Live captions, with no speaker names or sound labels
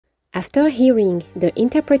After hearing the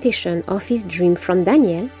interpretation of his dream from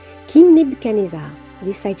Daniel, King Nebuchadnezzar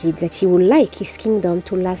decided that he would like his kingdom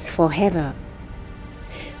to last forever.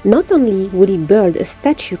 Not only will he build a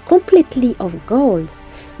statue completely of gold,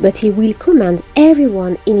 but he will command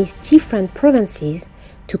everyone in his different provinces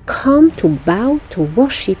to come to bow, to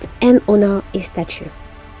worship and honor his statue.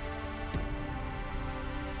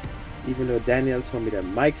 Even though Daniel told me that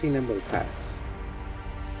my kingdom will pass,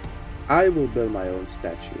 I will build my own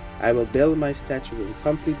statue. I will build my statue in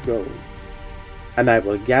complete gold, and I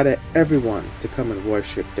will gather everyone to come and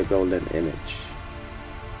worship the golden image.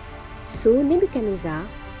 So Nebuchadnezzar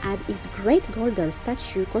had his great golden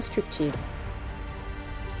statue constructed.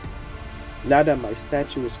 Now that my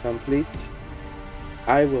statue is complete,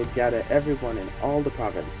 I will gather everyone in all the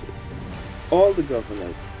provinces, all the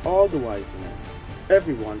governors, all the wise men,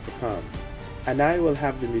 everyone to come, and I will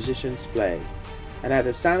have the musicians play, and at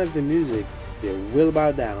the sound of the music, they will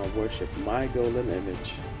bow down and worship my golden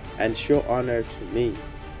image and show honor to me.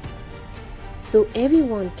 So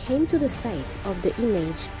everyone came to the sight of the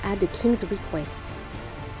image at the king's request.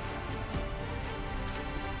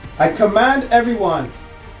 I command everyone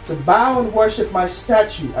to bow and worship my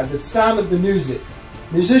statue at the sound of the music.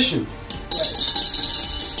 Musicians,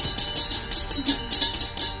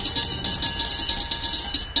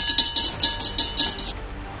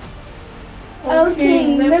 O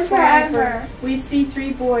King, live forever. We see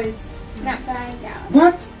 3 boys not bowing down.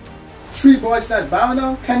 what? 3 boys not bowing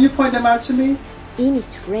down? Can you point them out to me? In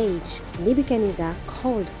his rage, Nebuchadnezzar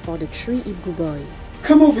called for the 3 Hebrew boys.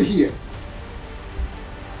 Come over here.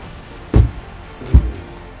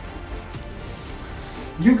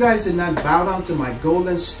 You guys did not bow down to my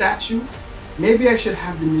golden statue? Maybe I should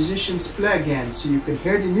have the musicians play again so you could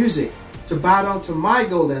hear the music to bow down to my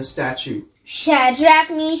golden statue. Shadrach,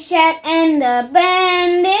 Meshach, and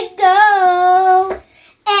Abednego.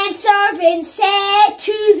 And servants said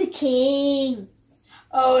to the king,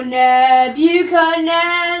 O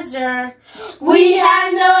Nebuchadnezzar, we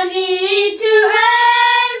have no need to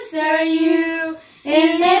answer you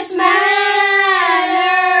in this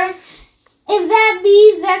matter. if that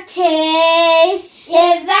be the case,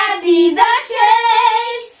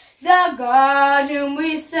 The God whom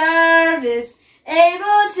we serve is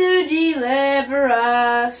able to deliver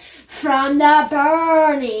us from the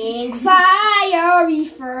burning fiery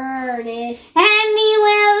furnace, and he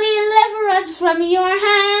will deliver us from your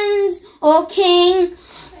hands, O king.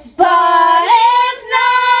 But if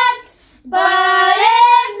not,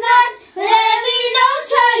 let me now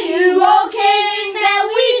tell you, O king, that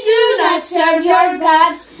we do not serve your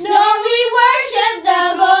gods, nor we worship the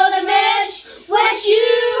golden image which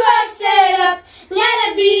you have set up. Let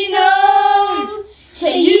it be known to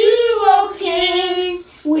you, O king,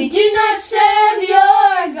 we do not serve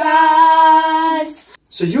your gods.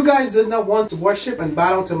 So you guys did not want to worship and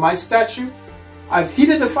bow down to my statue? I've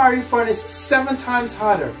heated the fiery furnace 7 times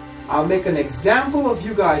hotter. I'll make an example of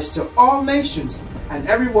you guys to all nations, and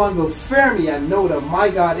everyone will fear me and know that my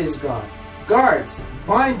God is God. Guards,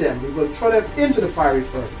 bind them. We will throw them into the fiery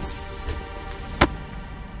furnace.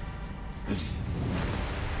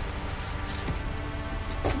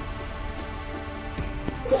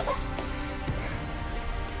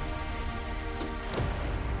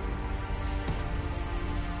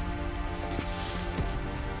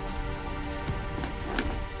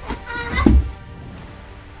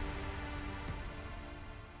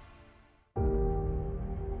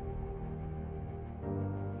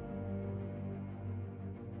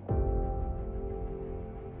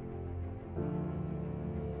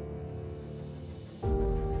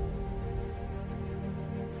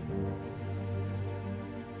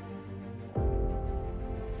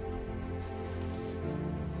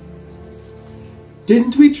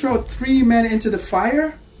 Didn't we throw 3 men into the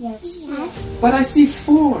fire? Yes. But I see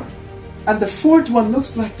 4, and the 4th one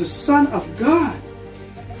looks like the Son of God.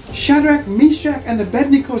 Shadrach, Meshach, and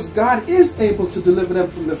Abednego's God is able to deliver them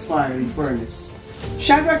from the fiery furnace.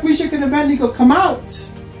 Shadrach, Meshach, and Abednego, come out!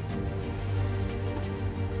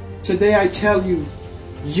 Today I tell you,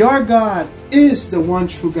 your God is the one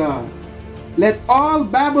true God. Let all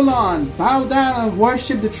Babylon bow down and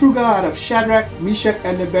worship the true God of Shadrach, Meshach,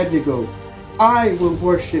 and Abednego. I will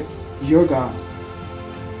worship your God.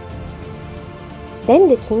 Then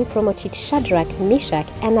the king promoted Shadrach, Meshach,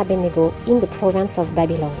 and Abednego in the province of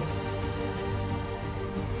Babylon.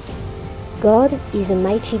 God is a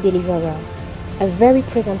mighty deliverer, a very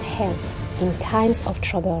present help in times of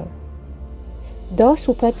trouble. Those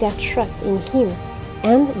who put their trust in him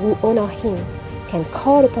and who honor him can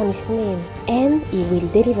call upon his name, and he will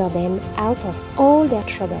deliver them out of all their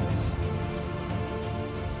troubles.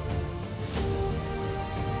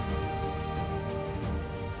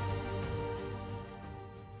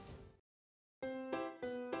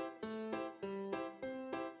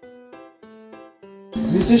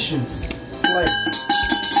 Musicians, play.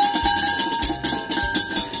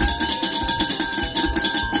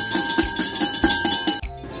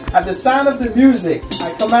 At the sound of the music,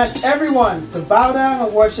 I command everyone to bow down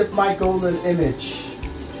and worship my golden image.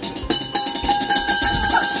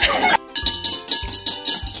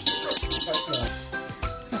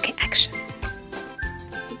 Okay, action.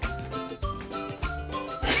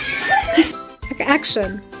 Okay,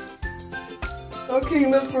 action. O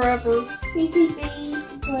King, live forever. We see three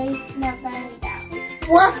boys not bowing down.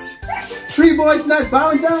 What? 3 boys not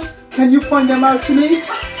bowing down? Can you point them out to me?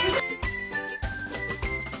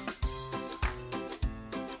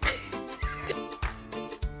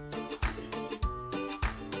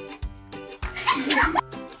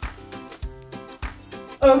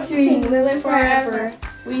 O King, live forever.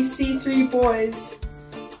 We see 3 boys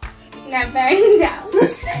Not bowing down.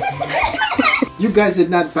 You guys did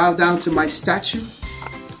not bow down to my statue?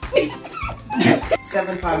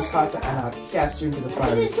 7 times hotter and I'll cast you into the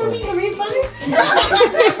fiery furnace.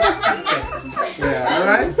 Yeah,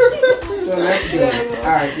 alright? So let's go.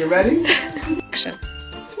 Alright, you ready? Action.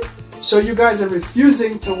 So you guys are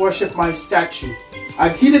refusing to worship my statue.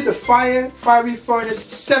 I've heated the fiery furnace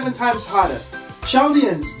 7 times hotter.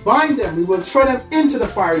 Chaldeans, bind them. We will throw them into the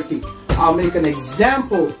fiery pit. I'll make an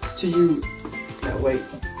example to you. Now wait.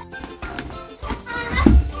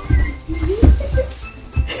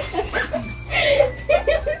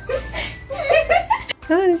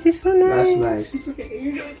 Oh, this is so nice. That's nice. Okay,